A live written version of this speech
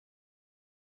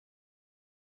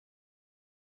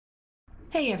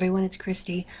Hey everyone, it's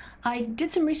Kristi. I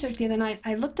did some research the other night.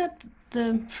 I looked up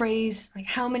the phrase, like,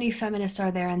 how many feminists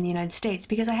are there in the United States,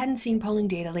 because I hadn't seen polling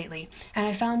data lately. And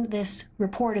I found this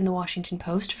report in the Washington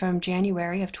Post from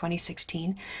January of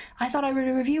 2016. I thought I would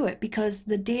review it because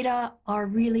the data are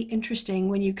really interesting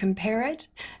when you compare it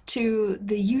to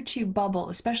the YouTube bubble,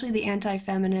 especially the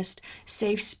anti-feminist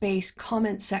safe space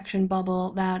comment section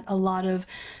bubble that a lot of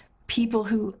people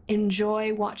who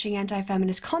enjoy watching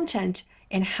anti-feminist content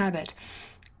inhabit.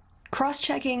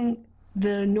 Cross-checking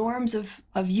the norms of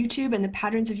YouTube and the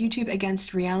patterns of YouTube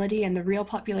against reality and the real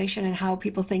population and how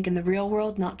people think in the real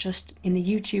world, not just in the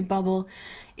YouTube bubble,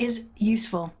 is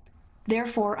useful.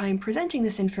 Therefore, I'm presenting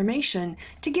this information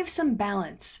to give some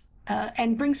balance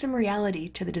and bring some reality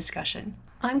to the discussion.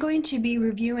 I'm going to be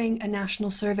reviewing a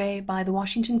national survey by the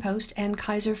Washington Post and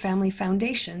Kaiser Family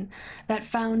Foundation that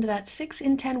found that 6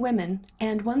 in 10 women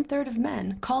and 1/3 of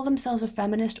men call themselves a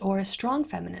feminist or a strong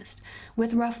feminist,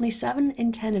 with roughly 7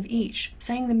 in 10 of each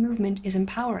saying the movement is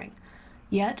empowering.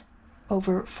 Yet,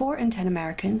 over 4 in 10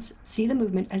 Americans see the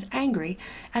movement as angry,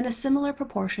 and a similar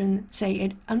proportion say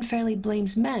it unfairly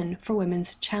blames men for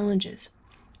women's challenges.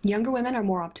 Younger women are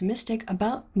more optimistic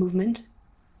about movement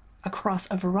across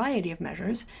a variety of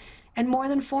measures, and more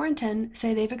than 4 in 10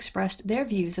 say they've expressed their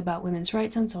views about women's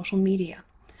rights on social media.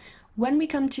 When we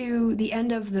come to the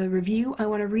end of the review, I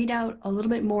want to read out a little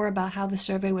bit more about how the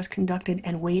survey was conducted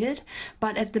and weighted,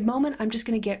 but at the moment I'm just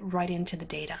going to get right into the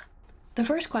data. The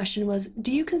first question was,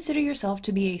 do you consider yourself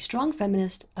to be a strong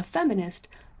feminist, a feminist,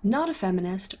 not a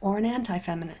feminist, or an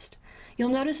anti-feminist? You'll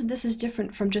notice that this is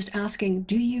different from just asking,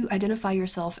 do you identify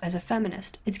yourself as a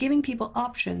feminist? It's giving people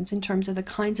options in terms of the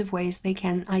kinds of ways they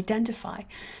can identify.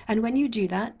 And when you do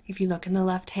that, if you look in the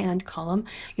left-hand column,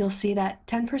 you'll see that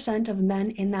 10% of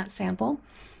men in that sample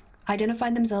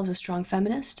identified themselves as strong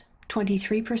feminist.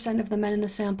 23% of the men in the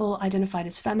sample identified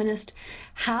as feminist.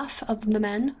 Half of the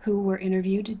men who were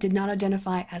interviewed did not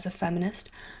identify as a feminist.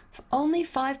 Only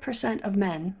 5% of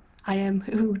men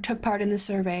who took part in the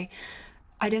survey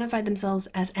identified themselves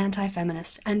as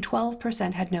anti-feminist, and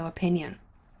 12% had no opinion.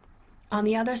 On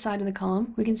the other side of the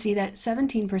column, we can see that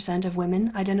 17% of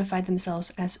women identified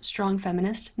themselves as strong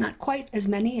feminist, not quite as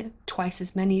many, twice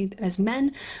as many as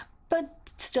men,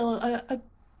 but still a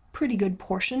pretty good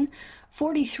portion.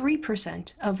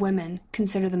 43% of women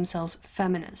consider themselves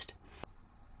feminist.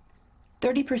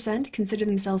 30% consider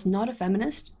themselves not a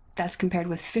feminist. That's compared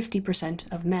with 50%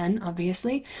 of men,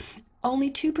 obviously.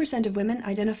 Only 2% of women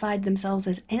identified themselves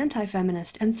as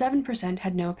anti-feminist, and 7%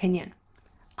 had no opinion.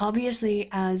 Obviously,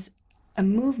 as a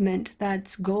movement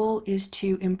that's goal is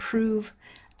to improve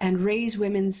and raise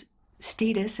women's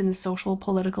status in the social,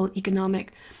 political,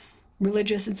 economic,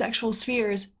 religious, and sexual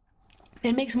spheres,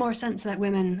 it makes more sense that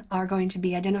women are going to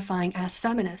be identifying as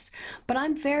feminists. But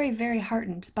I'm very, very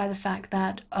heartened by the fact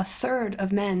that 1/3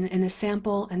 of men in the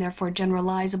sample, and therefore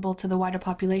generalizable to the wider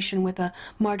population with a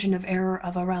margin of error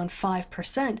of around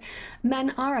 5%, men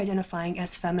are identifying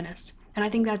as feminists. And I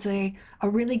think that's a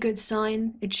really good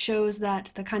sign. It shows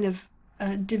that the kind of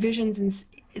divisions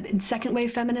in second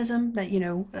wave feminism that,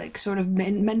 like sort of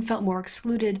men felt more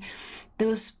excluded,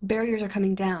 those barriers are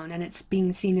coming down, and it's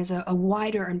being seen as a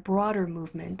wider and broader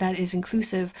movement that is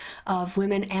inclusive of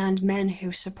women and men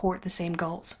who support the same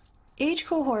goals. Age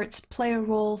cohorts play a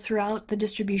role throughout the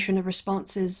distribution of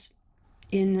responses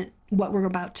in what we're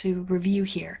about to review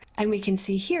here. And we can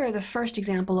see here the first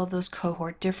example of those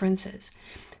cohort differences.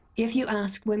 If you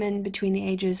ask women between the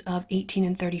ages of 18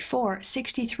 and 34,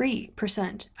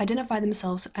 63% identify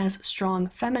themselves as strong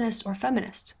feminists or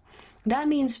feminists. That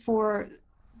means for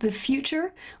the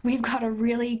future, we've got a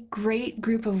really great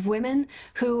group of women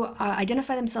who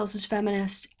identify themselves as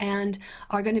feminists and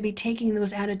are going to be taking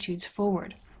those attitudes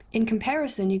forward. In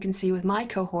comparison, you can see with my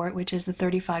cohort, which is the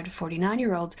 35 to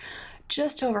 49-year-olds,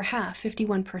 just over half,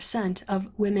 51% of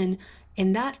women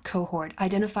in that cohort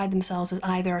identified themselves as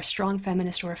either a strong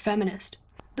feminist or a feminist.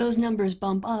 Those numbers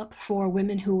bump up for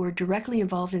women who were directly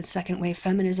involved in second-wave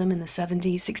feminism in the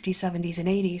 70s, 60s, 70s, and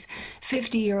 80s.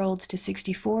 50-year-olds to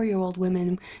 64-year-old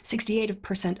women,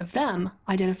 68% of them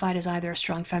identified as either a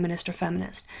strong feminist or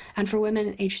feminist. And for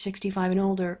women aged 65 and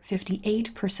older,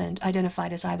 58%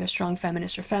 identified as either strong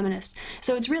feminist or feminist.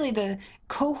 So it's really the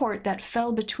cohort that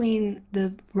fell between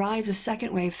the rise of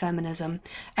second-wave feminism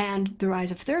and the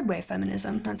rise of third-wave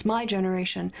feminism, that's my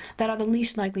generation, that are the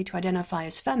least likely to identify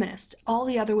as feminists. All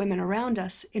the other women around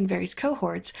us in various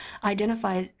cohorts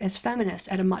identify as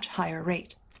feminists at a much higher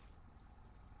rate.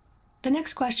 The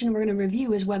next question we're going to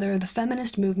review is whether the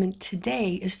feminist movement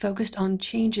today is focused on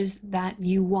changes that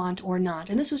you want or not.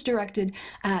 And this was directed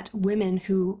at women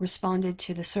who responded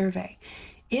to the survey.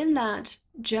 In that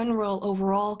general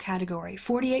overall category,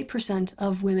 48%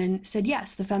 of women said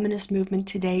yes, the feminist movement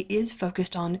today is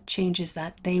focused on changes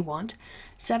that they want.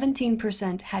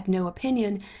 17% had no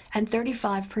opinion, and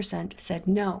 35% said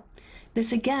no.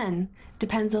 This again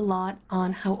depends a lot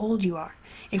on how old you are.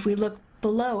 If we look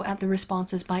below at the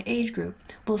responses by age group,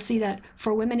 we'll see that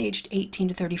for women aged 18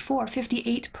 to 34,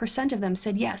 58% of them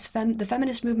said yes, the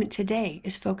feminist movement today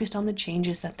is focused on the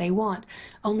changes that they want.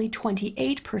 Only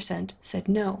 28% said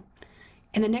no.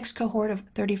 In the next cohort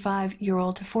of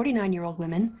 35-year-old to 49-year-old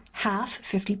women, half,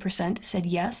 50%, said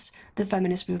yes, the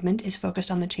feminist movement is focused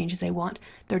on the changes they want.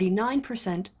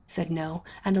 39% said no,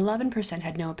 and 11%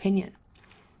 had no opinion.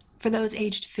 For those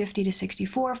aged 50 to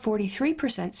 64,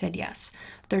 43% said yes,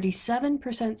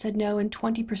 37% said no, and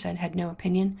 20% had no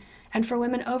opinion. And for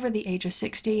women over the age of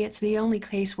 60, it's the only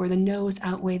case where the no's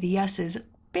outweigh the yeses.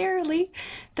 Barely.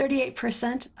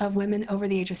 38% of women over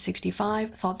the age of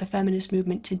 65 thought the feminist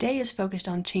movement today is focused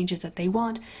on changes that they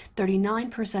want,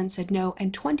 39% said no,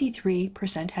 and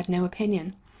 23% had no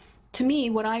opinion. To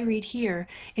me, what I read here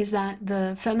is that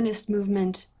the feminist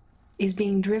movement is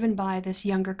being driven by this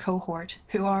younger cohort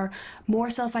who are more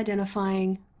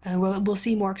self-identifying, we'll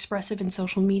see more expressive in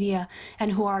social media,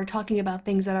 and who are talking about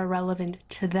things that are relevant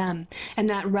to them. And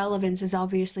that relevance is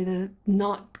obviously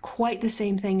not quite the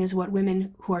same thing as what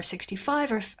women who are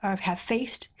 65 have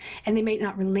faced, and they may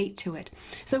not relate to it.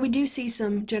 So we do see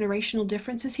some generational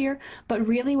differences here, but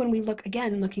really when we look,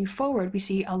 again, looking forward, we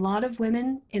see a lot of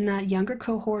women in that younger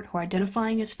cohort who are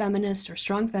identifying as feminists or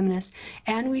strong feminists,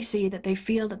 and we see that they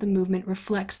feel that the movement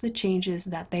reflects the changes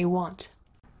that they want.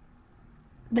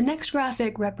 The next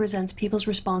graphic represents people's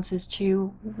responses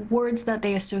to words that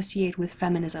they associate with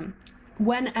feminism.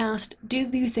 When asked, do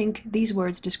you think these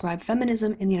words describe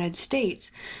feminism in the United States?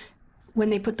 When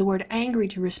they put the word angry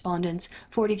to respondents,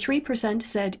 43%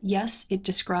 said yes, it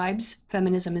describes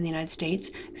feminism in the United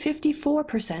States,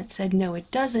 54% said no,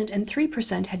 it doesn't, and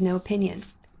 3% had no opinion.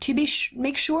 To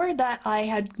make sure that I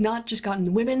had not just gotten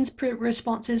the women's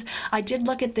responses, I did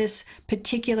look at this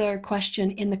particular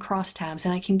question in the crosstabs,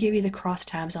 and I can give you the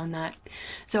crosstabs on that.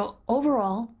 So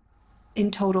overall, in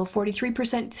total,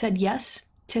 43% said yes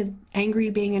to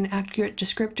angry being an accurate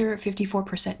descriptor,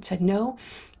 54% said no,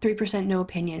 3% no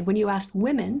opinion. When you asked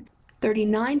women,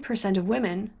 39% of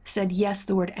women said yes,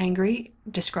 the word angry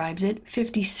describes it,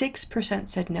 56%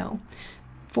 said no.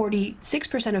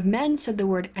 46% of men said the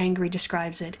word angry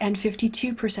describes it, and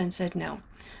 52% said no.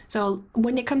 So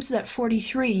when it comes to that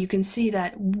 43, you can see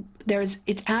that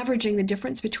it's averaging the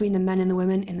difference between the men and the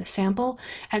women in the sample,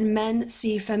 and men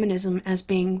see feminism as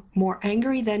being more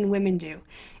angry than women do.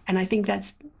 And I think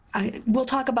we'll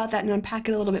talk about that and unpack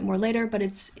it a little bit more later,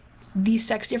 but these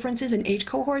sex differences in age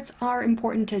cohorts are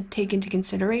important to take into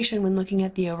consideration when looking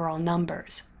at the overall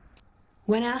numbers.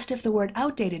 When asked if the word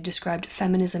outdated described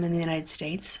feminism in the United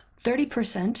States,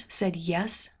 30% said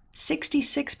yes,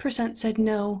 66% said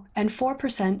no, and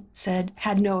 4%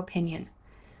 had no opinion.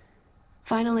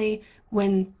 Finally,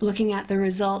 when looking at the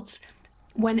results,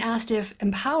 when asked if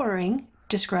empowering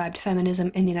described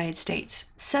feminism in the United States,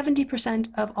 70%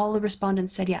 of all the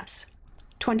respondents said yes,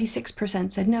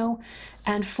 26% said no,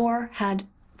 and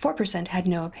 4% had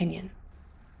no opinion.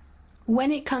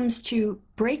 When it comes to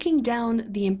breaking down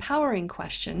the empowering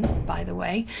question, by the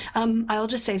way, I'll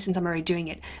just say, since I'm already doing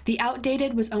it, the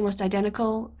outdated was almost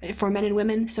identical for men and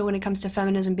women. So when it comes to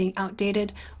feminism being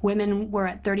outdated, women were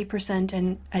at 30%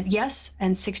 and at yes,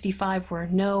 and 65% were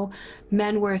no.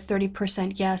 Men were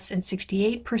 30% yes and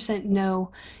 68%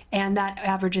 no. And that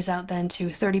averages out then to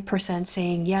 30%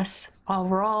 saying yes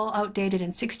overall outdated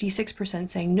and 66%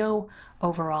 saying no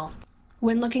overall.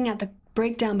 When looking at the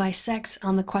breakdown by sex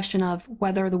on the question of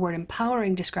whether the word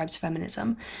empowering describes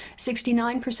feminism,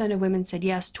 69% of women said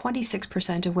yes,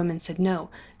 26% of women said no,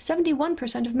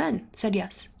 71% of men said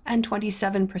yes, and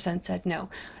 27% said no.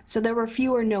 So there were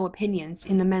fewer no opinions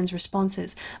in the men's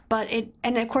responses,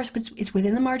 and of course it's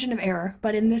within the margin of error,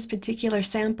 but in this particular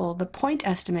sample, the point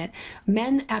estimate,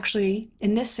 men actually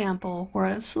in this sample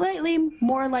were slightly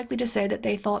more likely to say that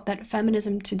they thought that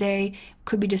feminism today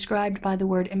could be described by the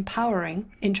word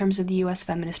empowering in terms of the US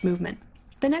feminist movement.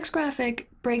 The next graphic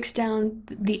breaks down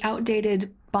the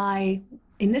outdated by,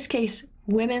 in this case,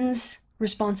 women's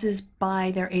responses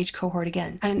by their age cohort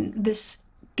again. And this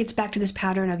gets back to this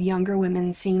pattern of younger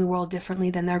women seeing the world differently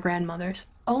than their grandmothers.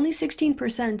 Only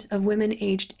 16% of women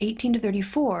aged 18 to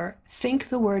 34 think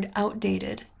the word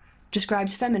outdated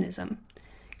describes feminism,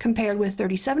 compared with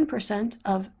 37%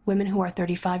 of women who are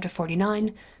 35 to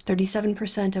 49,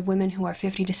 37% of women who are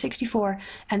 50 to 64,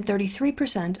 and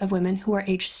 33% of women who are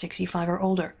aged 65 or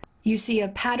older. You see a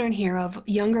pattern here of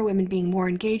younger women being more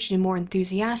engaged and more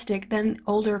enthusiastic than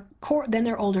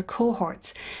their older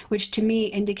cohorts, which to me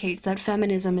indicates that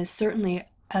feminism is certainly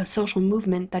a social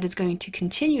movement that is going to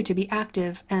continue to be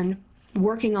active and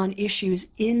working on issues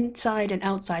inside and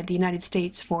outside the United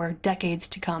States for decades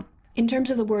to come. In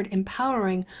terms of the word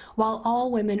empowering, while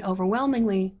all women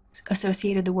overwhelmingly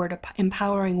associated the word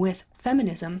empowering with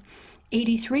feminism,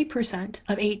 83%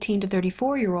 of 18 to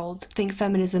 34-year-olds think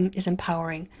feminism is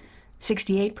empowering.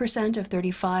 68% of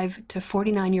 35 to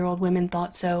 49-year-old women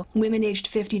thought so. Women aged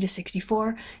 50 to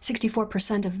 64,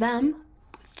 64% of them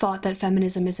thought that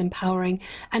feminism is empowering.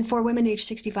 And for women aged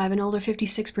 65 and older,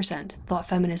 56% thought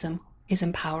feminism is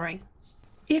empowering.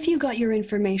 If you got your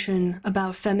information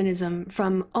about feminism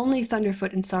from only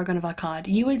Thunderfoot and Sargon of Akkad,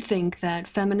 you would think that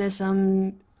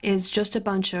feminism is just a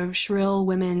bunch of shrill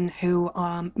women who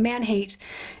man-hate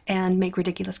and make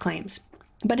ridiculous claims.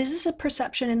 But is this a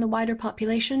perception in the wider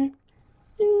population?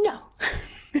 No.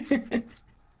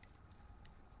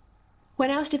 When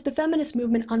asked if the feminist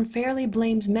movement unfairly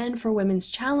blames men for women's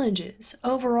challenges,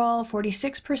 overall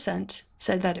 46%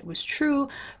 said that it was true,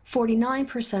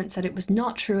 49% said it was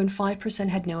not true, and 5%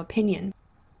 had no opinion.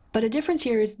 But a difference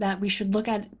here is that we should look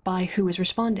at by who is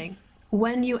responding.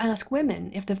 When you ask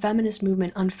women if the feminist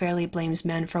movement unfairly blames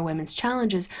men for women's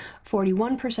challenges,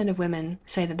 41% of women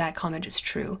say that that comment is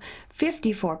true.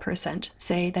 54%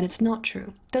 say that it's not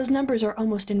true. Those numbers are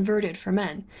almost inverted for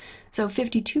men. So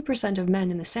 52% of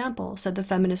men in the sample said the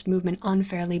feminist movement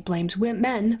unfairly blames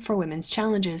men for women's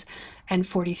challenges, and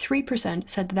 43%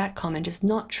 said that comment is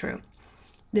not true.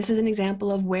 This is an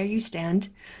example of where you stand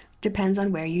depends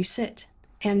on where you sit.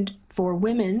 And for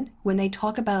women, when they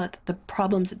talk about the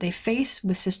problems that they face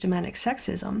with systematic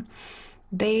sexism,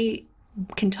 they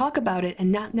can talk about it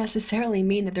and not necessarily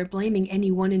mean that they're blaming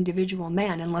any one individual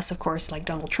man, unless, of course, like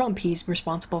Donald Trump, he's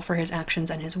responsible for his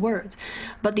actions and his words.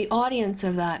 But the audience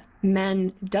of that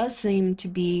men does seem to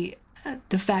be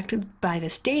the fact by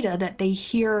this data that they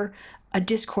hear a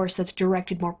discourse that's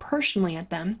directed more personally at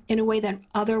them in a way that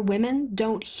other women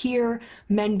don't hear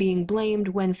men being blamed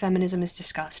when feminism is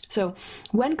discussed. So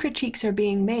when critiques are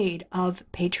being made of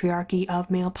patriarchy,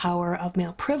 of male power, of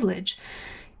male privilege,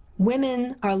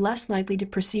 women are less likely to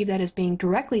perceive that as being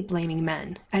directly blaming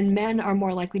men, and men are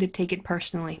more likely to take it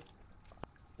personally.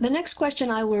 The next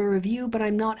question I will review, but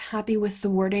I'm not happy with the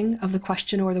wording of the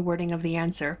question or the wording of the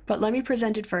answer. But let me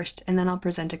present it first, and then I'll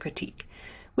present a critique.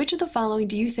 Which of the following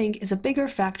do you think is a bigger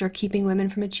factor keeping women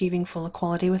from achieving full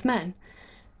equality with men?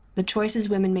 The choices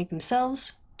women make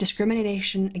themselves,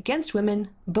 discrimination against women,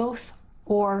 both,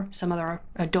 or some other,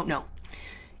 don't know.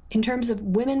 In terms of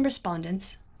women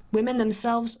respondents, women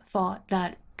themselves thought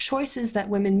that choices that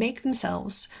women make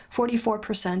themselves,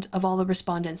 44% of all the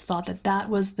respondents thought that that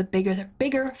was the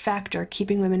bigger factor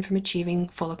keeping women from achieving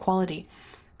full equality.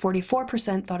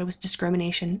 44% thought it was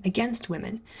discrimination against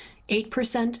women.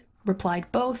 8%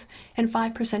 replied both, and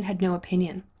 5% had no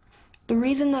opinion. The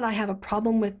reason that I have a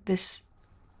problem with this,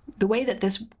 the way that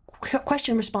this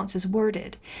question response is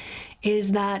worded,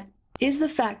 is the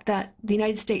fact that the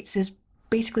United States is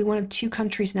basically one of two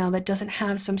countries now that doesn't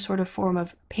have some sort of form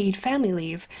of paid family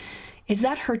leave. Is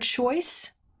that her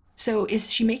choice? So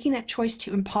is she making that choice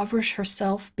to impoverish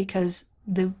herself because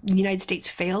the United States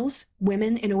fails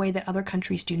women in a way that other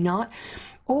countries do not?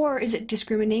 Or is it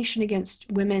discrimination against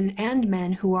women and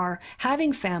men who are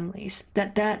having families,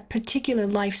 that particular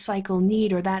life cycle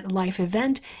need or that life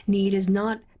event need is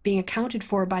not being accounted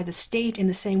for by the state in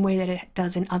the same way that it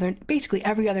does in basically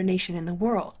every other nation in the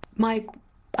world? My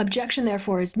objection,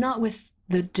 therefore, is not with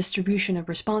the distribution of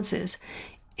responses.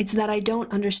 It's that I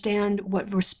don't understand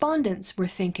what respondents were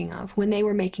thinking of when they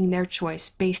were making their choice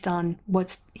based on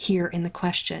what's here in the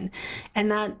question. And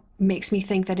that makes me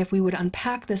think that if we would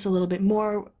unpack this a little bit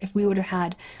more, if we would have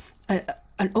had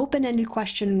an open-ended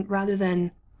question rather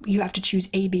than you have to choose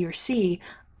A, B, or C,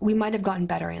 we might have gotten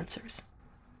better answers.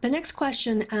 The next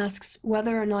question asks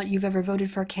whether or not you've ever voted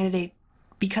for a candidate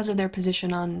because of their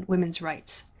position on women's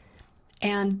rights.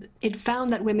 And it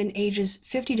found that women ages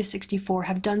 50 to 64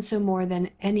 have done so more than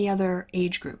any other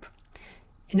age group.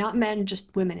 Not men,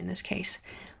 just women in this case.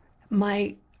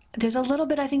 There's a little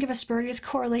bit, I think, of a spurious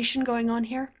correlation going on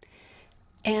here.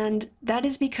 And that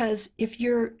is because if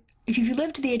you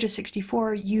live to the age of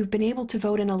 64, you've been able to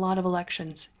vote in a lot of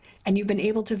elections, and you've been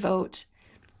able to vote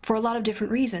for a lot of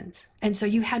different reasons. And so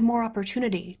you had more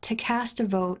opportunity to cast a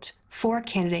vote for a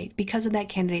candidate because of that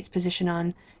candidate's position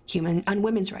on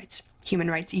women's rights, human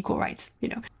rights, equal rights,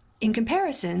 In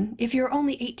comparison, if you're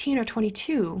only 18 or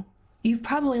 22, you've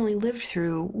probably only lived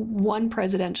through one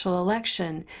presidential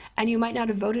election, and you might not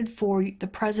have voted for the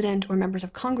president or members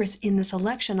of Congress in this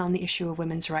election on the issue of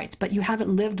women's rights, but you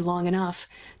haven't lived long enough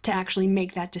to actually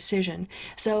make that decision.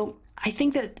 So I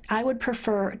think that I would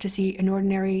prefer to see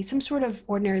some sort of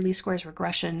ordinary least squares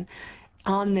regression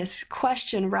on this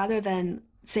question rather than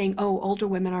saying, oh, older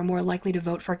women are more likely to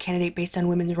vote for a candidate based on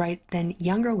women's rights than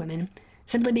younger women,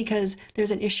 simply because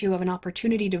there's an issue of an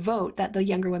opportunity to vote that the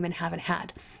younger women haven't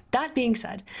had. That being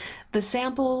said, the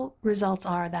sample results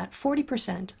are that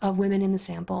 40% of women in the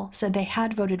sample said they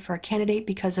had voted for a candidate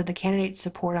because of the candidate's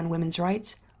support on women's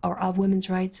rights or of women's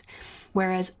rights,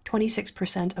 whereas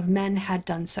 26% of men had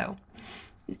done so.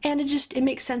 And it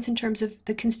makes sense in terms of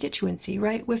the constituency,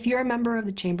 right? If you're a member of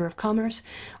the Chamber of Commerce,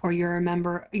 or you're a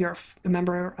member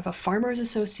of a farmers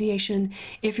association,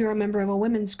 if you're a member of a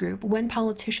women's group, when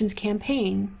politicians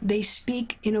campaign, they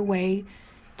speak in a way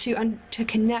to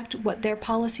connect what their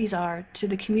policies are to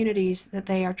the communities that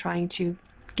they are trying to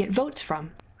get votes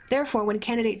from. Therefore, when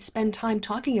candidates spend time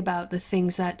talking about the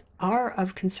things that are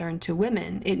of concern to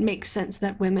women, it makes sense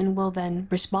that women will then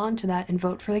respond to that and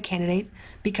vote for the candidate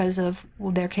because of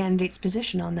their candidate's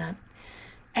position on that.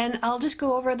 And I'll just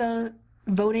go over the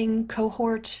voting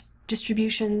cohort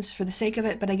distributions for the sake of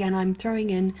it, but again, I'm throwing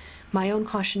in my own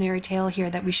cautionary tale here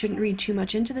that we shouldn't read too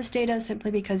much into this data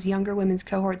simply because younger women's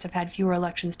cohorts have had fewer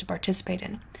elections to participate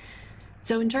in.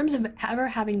 So in terms of ever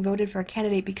having voted for a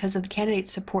candidate because of the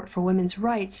candidate's support for women's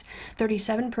rights,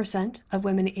 37% of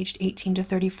women aged 18 to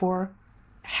 34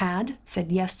 had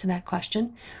said yes to that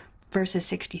question, versus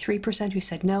 63% who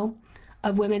said no.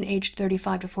 Of women aged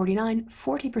 35 to 49,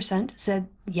 40% said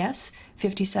yes,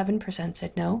 57%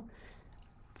 said no.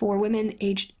 For women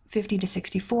aged 50 to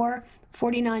 64,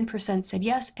 49% said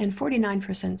yes and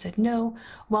 49% said no,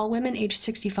 while women aged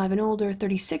 65 and older,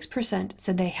 36%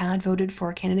 said they had voted for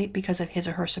a candidate because of his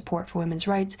or her support for women's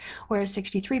rights, whereas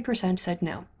 63% said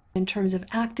no. In terms of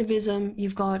activism,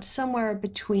 you've got somewhere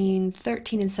between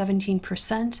 13 and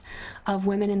 17% of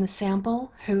women in the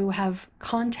sample who have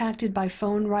contacted by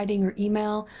phone, writing, or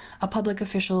email a public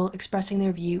official expressing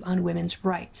their view on women's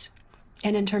rights.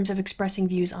 And in terms of expressing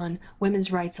views on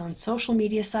women's rights on social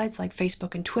media sites like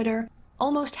Facebook and Twitter,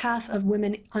 almost half of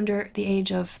women under the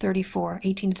age of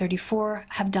 18 to 34,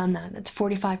 have done that. That's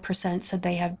 45% said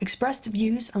they have expressed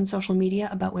views on social media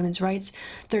about women's rights.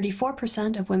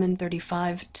 34% of women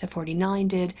 35 to 49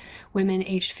 did. Women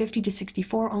aged 50 to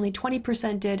 64, only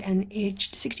 20% did, and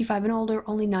aged 65 and older,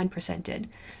 only 9% did.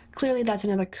 Clearly, that's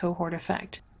another cohort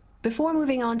effect. Before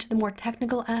moving on to the more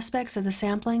technical aspects of the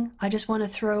sampling, I just want to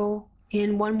throw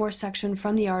in one more section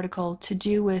from the article to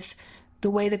do with the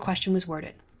way the question was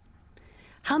worded.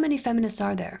 How many feminists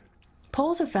are there?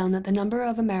 Polls have found that the number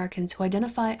of Americans who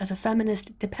identify as a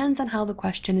feminist depends on how the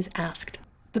question is asked.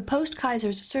 The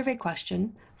Post-Kaiser's survey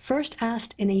question, first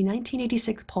asked in a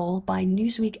 1986 poll by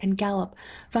Newsweek and Gallup,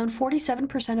 found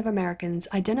 47% of Americans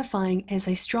identifying as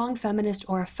a strong feminist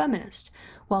or a feminist,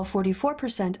 while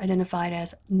 44% identified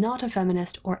as not a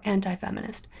feminist or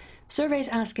anti-feminist. Surveys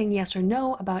asking yes or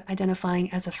no about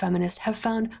identifying as a feminist have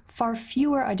found far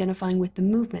fewer identifying with the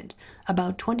movement,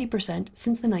 about 20%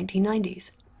 since the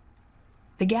 1990s.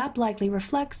 The gap likely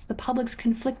reflects the public's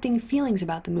conflicting feelings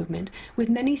about the movement, with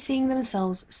many seeing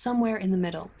themselves somewhere in the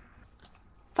middle.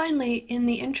 Finally, in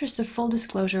the interest of full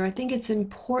disclosure, I think it's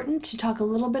important to talk a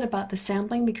little bit about the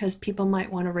sampling because people might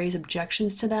want to raise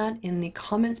objections to that in the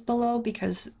comments below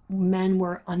because men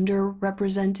were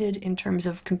underrepresented in terms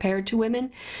of compared to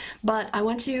women. But I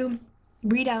want to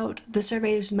read out the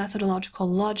survey's methodological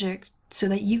logic so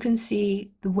that you can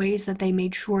see the ways that they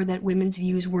made sure that women's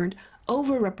views weren't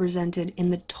overrepresented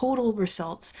in the total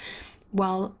results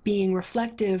while being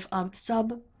reflective of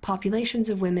subpopulations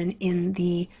of women in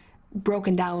the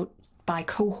broken out by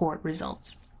cohort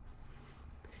results.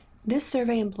 This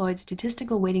survey employed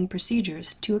statistical weighting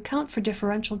procedures to account for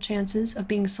differential chances of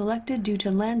being selected due to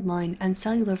landline and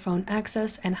cellular phone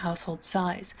access and household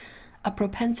size. A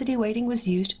propensity weighting was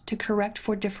used to correct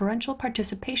for differential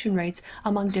participation rates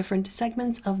among different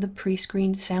segments of the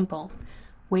pre-screened sample.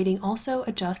 Weighting also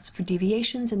adjusts for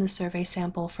deviations in the survey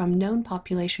sample from known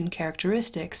population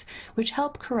characteristics, which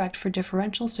help correct for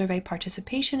differential survey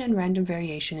participation and random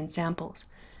variation in samples.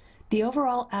 The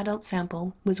overall adult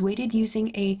sample was weighted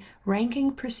using a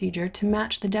ranking procedure to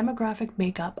match the demographic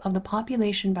makeup of the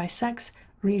population by sex,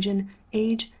 region,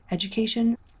 age,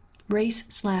 education,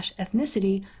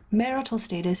 race/ethnicity, marital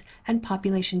status, and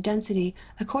population density,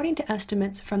 according to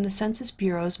estimates from the Census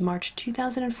Bureau's March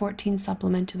 2014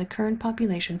 supplement to the current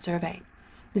population survey.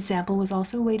 The sample was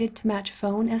also weighted to match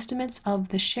phone estimates of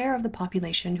the share of the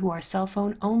population who are cell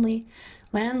phone only,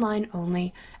 landline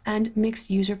only, and mixed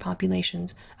user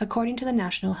populations, according to the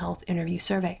National Health Interview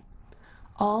Survey.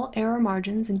 All error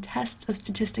margins and tests of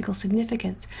statistical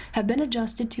significance have been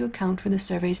adjusted to account for the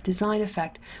survey's design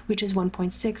effect, which is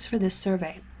 1.6 for this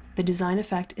survey. The design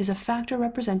effect is a factor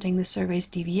representing the survey's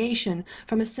deviation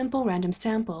from a simple random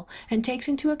sample and takes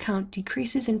into account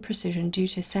decreases in precision due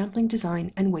to sampling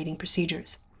design and weighting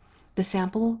procedures. The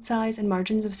sample size and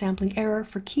margins of sampling error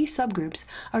for key subgroups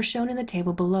are shown in the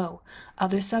table below.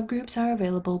 Other subgroups are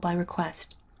available by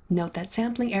request. Note that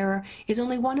sampling error is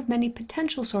only one of many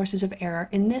potential sources of error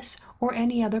in this or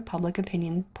any other public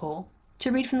opinion poll.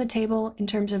 To read from the table, in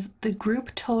terms of the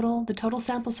group total, the total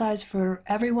sample size for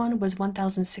everyone was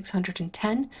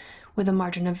 1,610, with a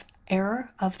margin of error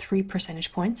of 3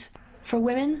 percentage points. For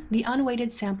women, the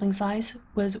unweighted sampling size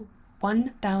was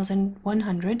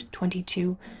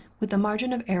 1,122, with a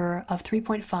margin of error of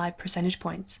 3.5 percentage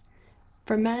points.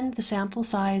 For men, the sample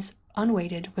size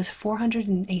unweighted was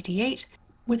 488,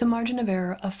 with a margin of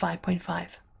error of 5.5.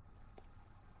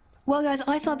 Well, guys,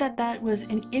 I thought that was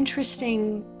an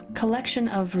interesting collection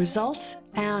of results,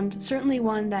 and certainly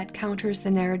one that counters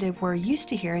the narrative we're used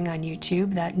to hearing on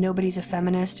YouTube, that nobody's a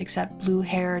feminist except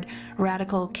blue-haired,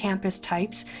 radical campus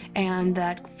types, and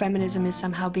that feminism is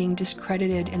somehow being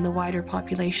discredited in the wider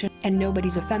population, and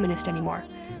nobody's a feminist anymore.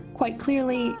 Quite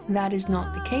clearly, that is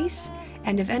not the case,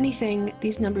 and if anything,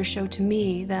 these numbers show to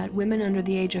me that women under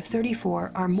the age of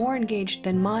 34 are more engaged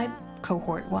than my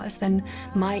cohort was, than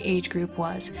my age group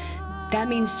was. That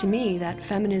means to me that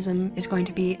feminism is going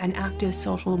to be an active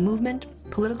social movement,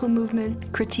 political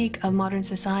movement, critique of modern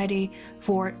society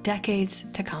for decades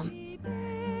to come.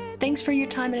 Thanks for your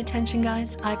time and attention,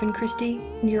 guys. I've been Kristi,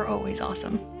 and you're always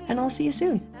awesome. And I'll see you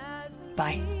soon.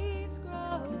 Bye.